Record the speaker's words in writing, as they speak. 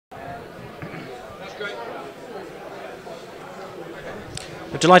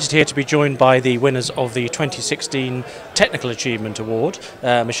We're delighted here to be joined by the winners of the 2016 Technical Achievement Award,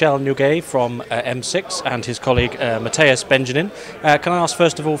 Michel Nougué from M6 and his colleague Mathias, Benjanin. Can I ask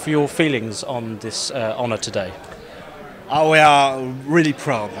first of all for your feelings on this honour today? We are really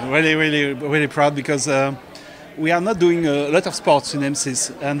proud, really proud, because we are not doing a lot of sports in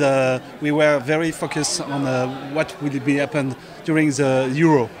M6, and we were very focused on what will be happen during the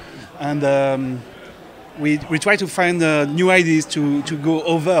Euro, and we try to find new ideas to go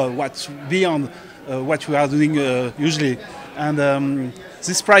over what's beyond what we are doing usually, and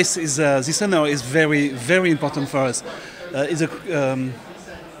this prize is this honor is very important for us. It's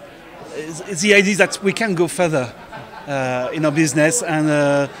the idea that we can go further in our business, and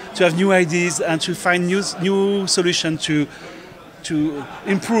to have new ideas and to find new solutions to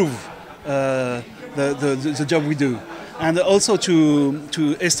improve the job we do, and also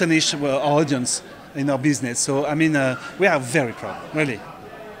to astonish our audience in our business. So I mean, we are very proud, really.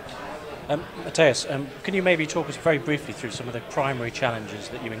 Mathias, can you maybe talk us very briefly through some of the primary challenges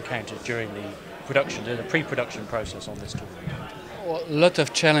that you encountered during the pre-production process on this tool? Well, a lot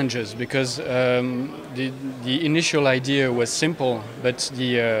of challenges, because the initial idea was simple, but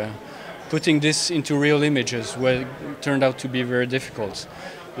putting this into real images turned out to be very difficult.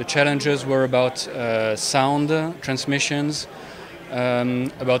 The challenges were about sound transmissions,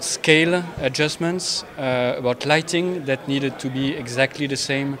 about scale adjustments, about lighting that needed to be exactly the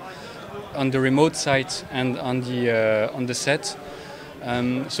same on the remote site and on the set.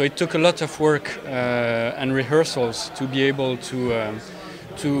 So it took a lot of work and rehearsals to be able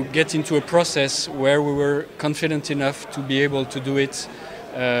to get into a process where we were confident enough to be able to do it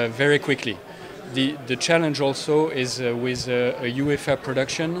very quickly. The challenge also is with a UEFA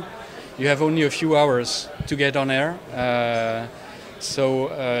production. You have only a few hours to get on air. So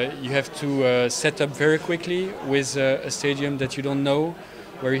you have to set up very quickly with a stadium that you don't know,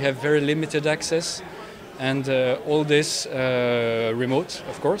 where you have very limited access, and all this remote,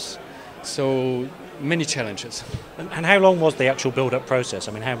 of course. So many challenges. And how long was the actual build-up process?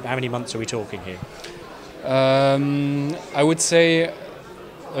 I mean, how many months are we talking here? I would say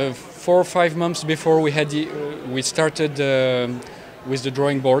 4 or 5 months before we started with the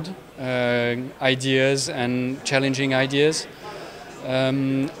drawing board, ideas and challenging ideas.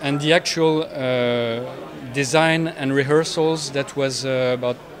 And the actual design and rehearsals, that was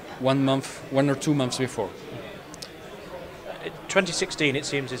about 1 or 2 months before. 2016, it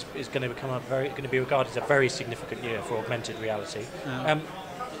seems, is going to be regarded as a very significant year for augmented reality.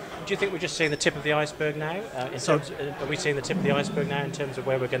 Do you think we're just seeing the tip of the iceberg now? Are we seeing the tip of the iceberg now in terms of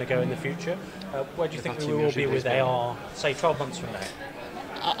where we're going to go in the future? Where do you think we will be with AR, say, 12 months from now?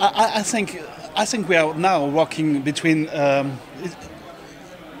 I think we are now walking between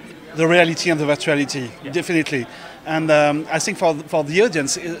the reality and the virtuality, yeah. Definitely. And I think for the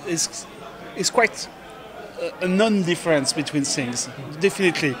audience, it's quite a non-difference between things.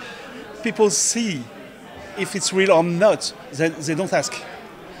 Definitely. People see if it's real or not, they don't ask.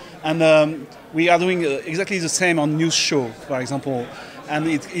 And we are doing exactly the same on news show, for example. And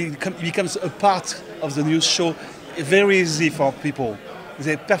it becomes a part of the news show, very easy for people.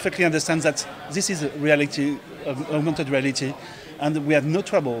 They perfectly understand that this is a reality, augmented reality, and we have no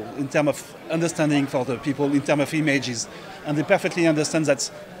trouble in terms of understanding for the people, in terms of images. And they perfectly understand that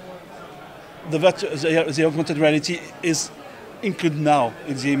the augmented reality is included now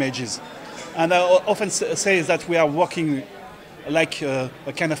in the images. And I often say that we are working like a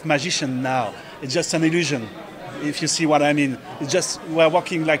kind of magician now. It's just an illusion, if you see what I mean. It's just, we're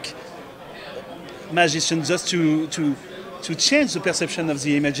working like magicians just to change the perception of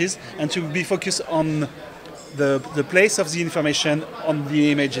the images and to be focused on the place of the information on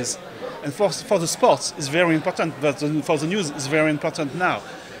the images. And for the sports, it's very important, but for the news, it's very important now.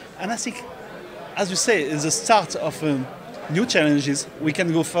 And I think, as you say, it's the start of new challenges. We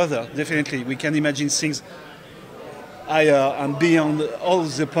can go further, definitely. We can imagine things higher and beyond all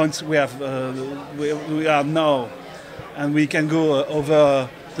the points we are now. And we can go over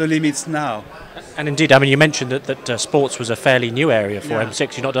the limits now. And indeed, I mean, you mentioned that sports was a fairly new area for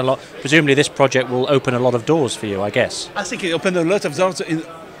M6. You've not done a lot. Presumably this project will open a lot of doors for you, I guess. I think it opened a lot of doors in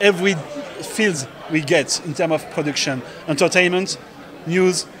every field we get in terms of production, entertainment,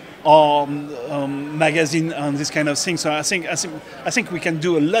 news, or magazine, and this kind of thing. So I think we can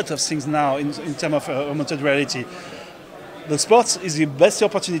do a lot of things now in terms of augmented reality. The sports is the best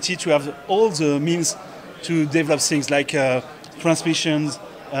opportunity to have all the means to develop things like transmissions,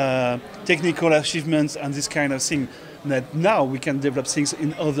 technical achievements, and this kind of thing. That now we can develop things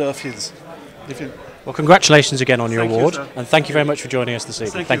in other fields. Well, congratulations again on your award, and thank you very much for joining us this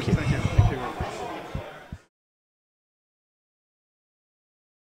evening. Thank you.